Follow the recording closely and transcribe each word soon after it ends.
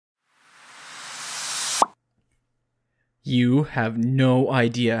You have no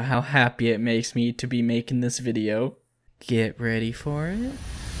idea how happy it makes me to be making this video. Get ready for it.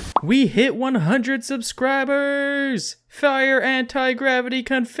 We hit 100 subscribers! Fire anti-gravity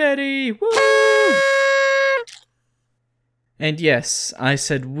confetti! Woo! And yes, I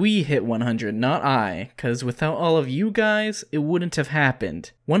said we hit 100, not I, cause without all of you guys, it wouldn't have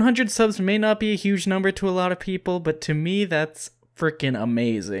happened. 100 subs may not be a huge number to a lot of people, but to me that's freaking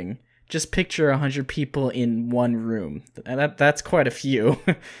amazing. Just picture 100 people in one room. That's quite a few.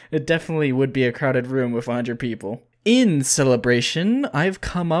 It definitely would be a crowded room with 100 people. In celebration, I've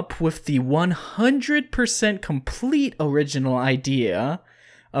come up with the 100% complete original idea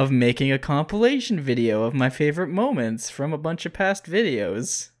of making a compilation video of my favorite moments from a bunch of past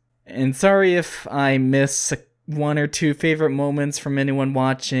videos. And sorry if I miss one or two favorite moments from anyone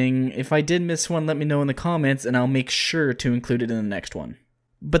watching. If I did miss one, let me know in the comments and I'll make sure to include it in the next one.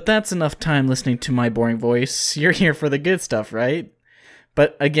 But that's enough time listening to my boring voice. You're here for the good stuff, right?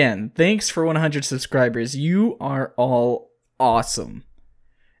 But again, thanks for 100 subscribers. You are all awesome.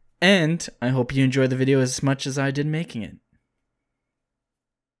 And I hope you enjoy the video as much as I did making it.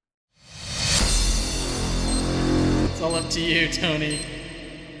 It's all up to you, Tony.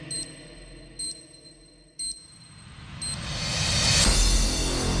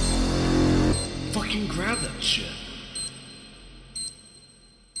 Fucking grab that shit.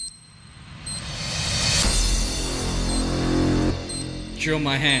 Drill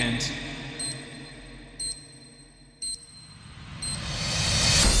my hand.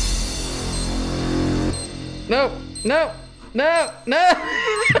 No, no, no, no!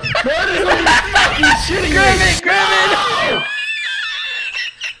 Grab it, grab it!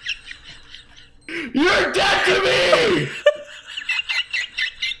 You're dead to me!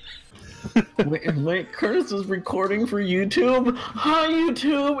 Wait, Curtis is recording for YouTube? Hi,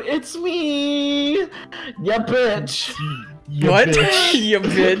 YouTube, it's me! Ya bitch! What? You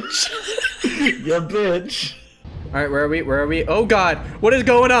bitch. Ya bitch. Alright, where are we? Oh god, what is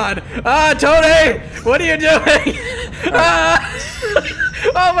going on? Ah, Tony! What are you doing? Ah!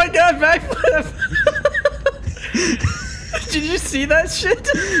 Oh my god, backflip! Did you see that shit?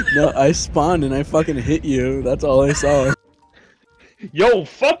 No, I spawned and I fucking hit you. That's all I saw. Yo,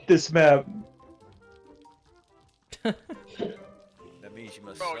 fuck this map! That means you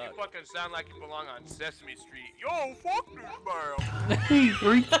must Bro, suck. you fucking sound like you belong on Sesame Street. Yo, fuck this barrel.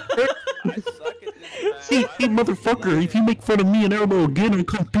 I suck at this Hey, map. hey, motherfucker, if you make fun of me and Elmo again, I'll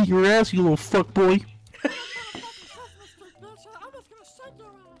come beat your ass, you little fuckboy.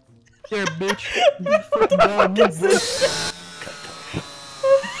 Yeah, bitch. You fucking down, you bitch.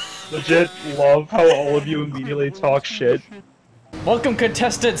 Legit love how all of you immediately talk shit. Welcome,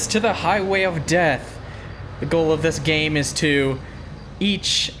 contestants, to the Highway of Death. The goal of this game is to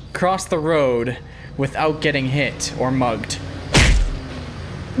each cross the road without getting hit or mugged.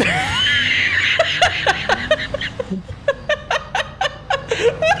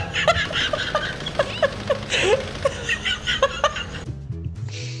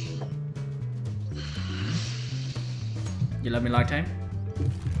 You love me long time?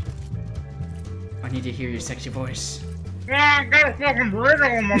 I need to hear your sexy voice. Yeah, I got a fucking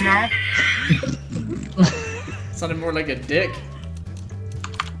burrito in my mouth. Sounded more like a dick.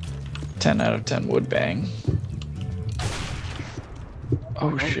 10 out of 10 would bang.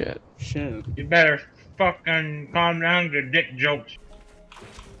 Oh shit. Shit. You better fucking calm down with your dick jokes.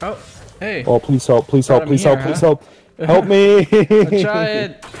 Oh, hey. Oh, please help, please Got help, him please here, help, please help. Help me! I'll try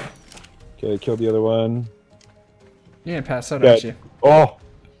it. Okay, kill the other one. You're gonna pass out, aren't you? Oh,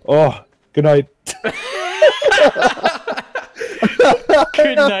 oh, good night.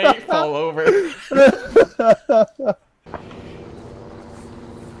 Good night, fall over.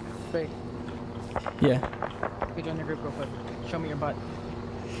 Wait, Yeah, get join the group real quick. Show me your butt.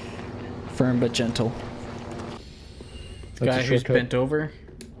 firm but gentle. The That's guy a who's shortcut. bent over.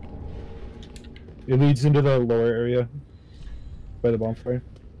 It leads into the lower area by the bonfire.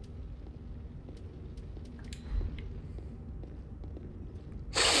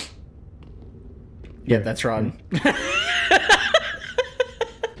 Yeah, that's Ron.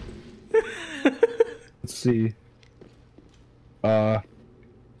 Let's see.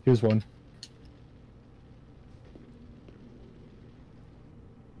 Here's one.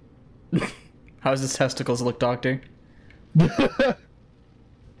 How's his testicles look, doctor?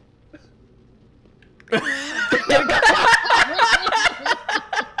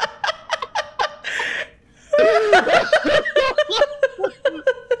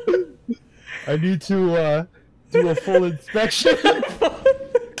 I need to do a full inspection.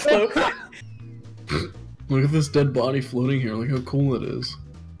 Look at this dead body floating here. Look how cool it is.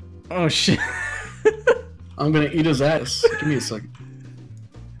 Oh shit. I'm gonna eat his ass. Give me a second.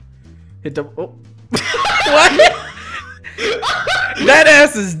 Hit the. Oh. What? That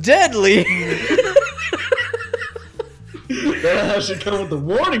ass is deadly. That ass should come with a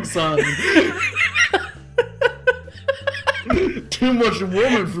warning sign. Too much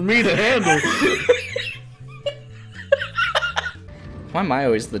woman for me to handle. Why am I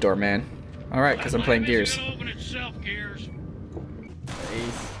always the doorman? Alright, because I'm playing Gears.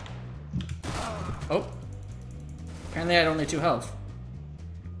 Oh. Apparently I had only 2 health.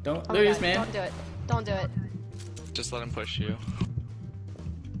 Don't lose, man. Don't do it. Don't do it. Just let him push you.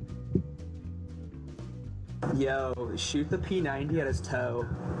 Yo, shoot the P90 at his toe.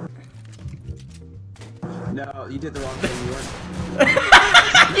 No, you did the wrong thing. You weren't.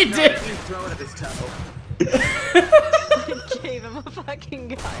 You did! You throw it at his toe. Gave him a fucking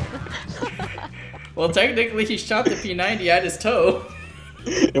gun. Well, technically he shot the P90 at his toe.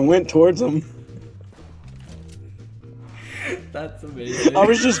 It went towards him. That's amazing. I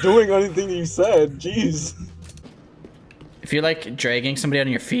was just doing anything you said. Jeez. If you're like dragging somebody on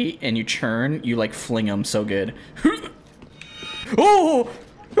your feet and you churn, you like fling them so good. Oh!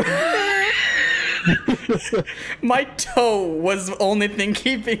 My toe was the only thing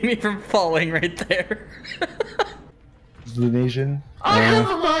keeping me from falling right there. Indonesian. I have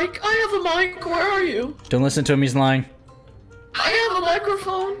a mic. I have a mic. Where are you? Don't listen to him, he's lying. I have a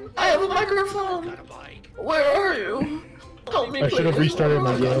microphone. I have a microphone. Where are you? Help me, I should have please. restarted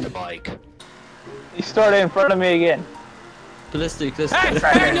my game. You started in front of me again. Ballistic, this.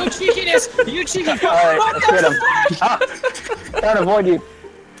 Hey, no cheekiness! You cheeky fuck! Alright, What let's get him. the fuck? Trying to avoid you.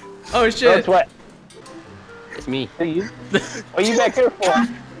 Oh Don't shit. sweat. It's me. You? What are you back here for?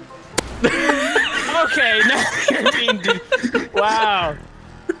 Okay, now you're being wow.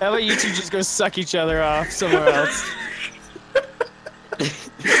 How about you two just go suck each other off somewhere else?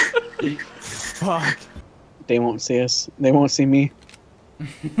 Fuck. They won't see us. They won't see me.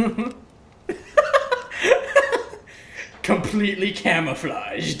 Completely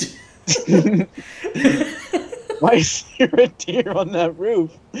camouflaged. Why is there a deer on that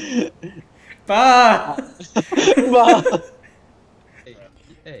roof? Bah! Bah.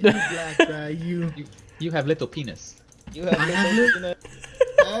 Hey, you black guy, you have little penis. You have little penis.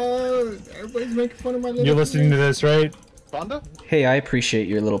 Oh, everybody's making fun of my little You're listening to this, right? Fonda? Hey, I appreciate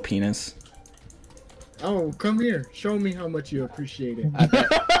your little penis. Oh, come here. Show me how much you appreciate it. I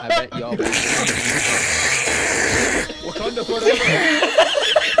bet y'all. Wakanda forever.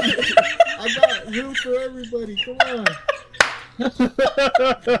 I got room for everybody. Come on.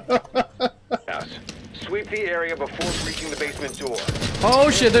 Sweep the area before reaching the basement door.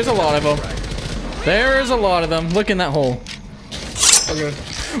 Oh shit, there's a lot of them. There's a lot of them. Look in that hole. Okay.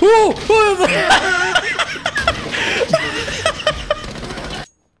 Whoa!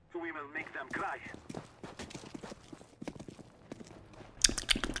 We will make them cry.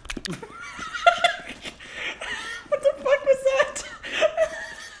 What the fuck was that?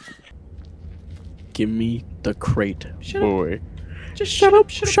 Give me the crate, Shut boy. up. Just shut up.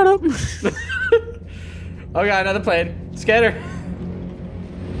 Shut up. Oh god, another plane. Scatter.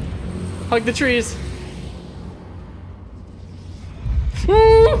 Hug the trees. I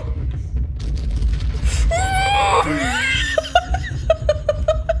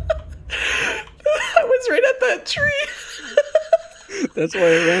was right at that tree. That's why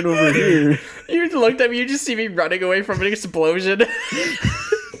I ran over here. You looked at me, you just see me running away from an explosion.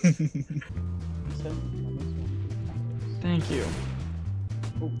 Thank you.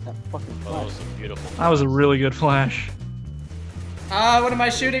 Oh, that fucking Oh, that was a beautiful. That was a really good flash. Ah, what am I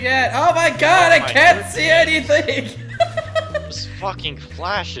shooting at? Oh my god, I can't see anything! Those fucking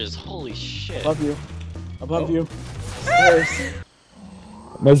flashes, holy shit. Above you. Above you. Stairs.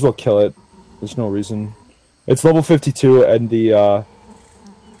 Might as well kill it. There's no reason. It's level 52, and the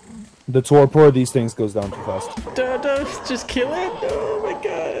torpor of these things goes down too fast. Don't just kill it. Oh my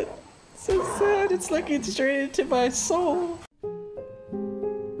god. So sad. It's looking straight into my soul.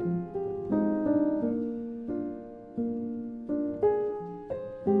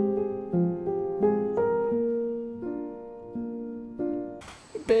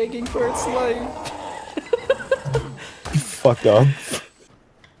 Begging for its life. Fucked up.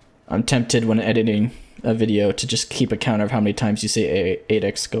 I'm tempted when editing a video to just keep a count of how many times you say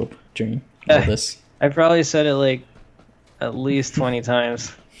 8x scope during all this. I probably said it like at least 20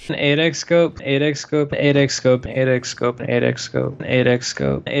 times. 8x scope, 8x scope, 8x scope, 8x scope, 8x scope, 8x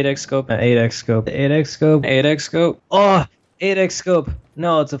scope, 8x scope, 8x scope, 8x scope, 8x scope. Oh, 8x scope.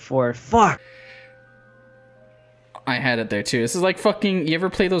 No, it's a 4. Fuck. I had it there too. This is like fucking. You ever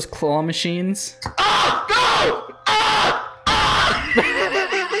play those claw machines?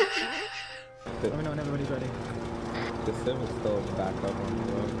 Let me know when everybody's ready. The sim is still back up on the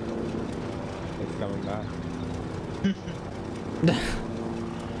road. It's coming back.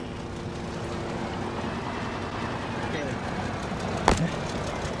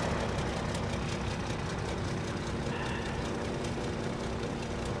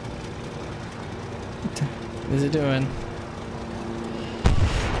 What's it doing?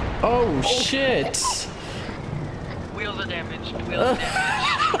 Oh shit! Wheels are damaged. Wheels are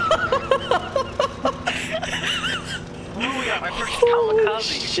damaged. Ooh, we got my first kamikaze.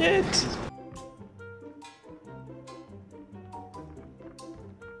 Shit!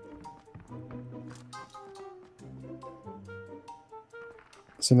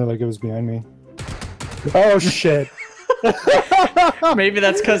 Sounded like it was behind me. Oh shit! Maybe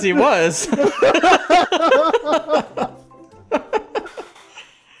that's because he was.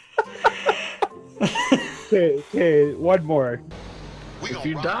 Okay, one more. If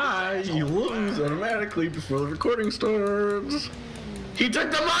you die, you lose automatically before the recording starts. He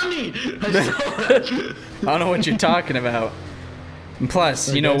took the money! I saw that. I don't know what you're talking about. And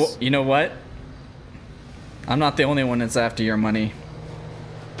plus, you know what? I'm not the only one that's after your money.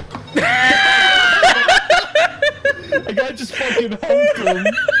 I gotta just fucking help him.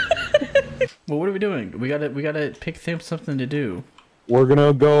 Well, what are we doing? We gotta pick something to do. We're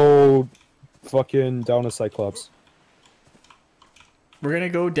gonna go fucking down a Cyclops. We're gonna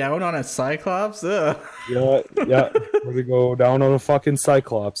go down on a Cyclops? Ugh. Yeah. We're gonna go down on a fucking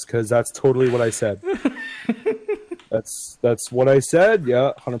Cyclops, because that's totally what I said. That's what I said.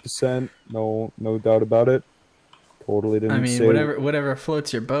 Yeah, 100%. No doubt about it. Totally didn't say. I mean, whatever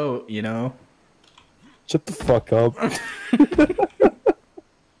floats your boat, you know. Shut the fuck up.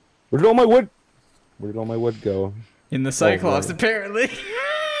 Where did all my wood? Where did all my wood go? In the Cyclops, apparently.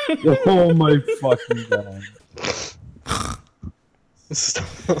 Oh my fucking god.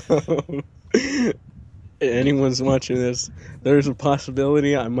 If anyone's watching this, there's a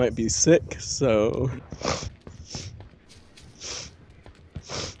possibility I might be sick, so...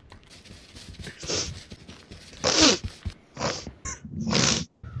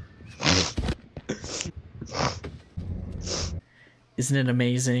 Isn't it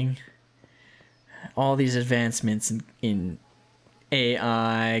amazing? All these advancements in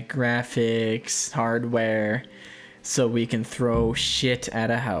AI, graphics, hardware, so we can throw shit at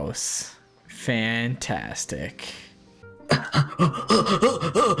a house. Fantastic.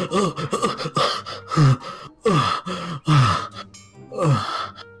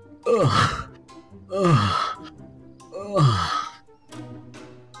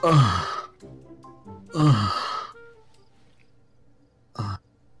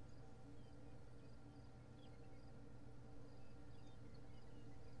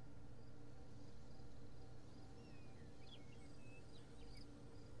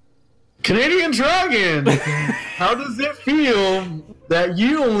 Canadian Dragon! How does it feel that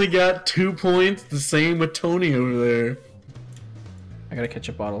you only got 2 points, the same with Tony over there? I got a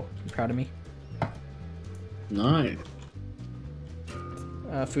ketchup bottle. You proud of me? Nice.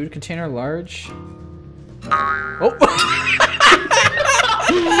 Food container large. Oh! What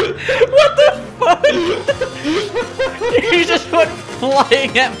the fuck? You just went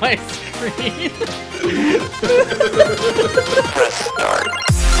flying at my screen. Press start.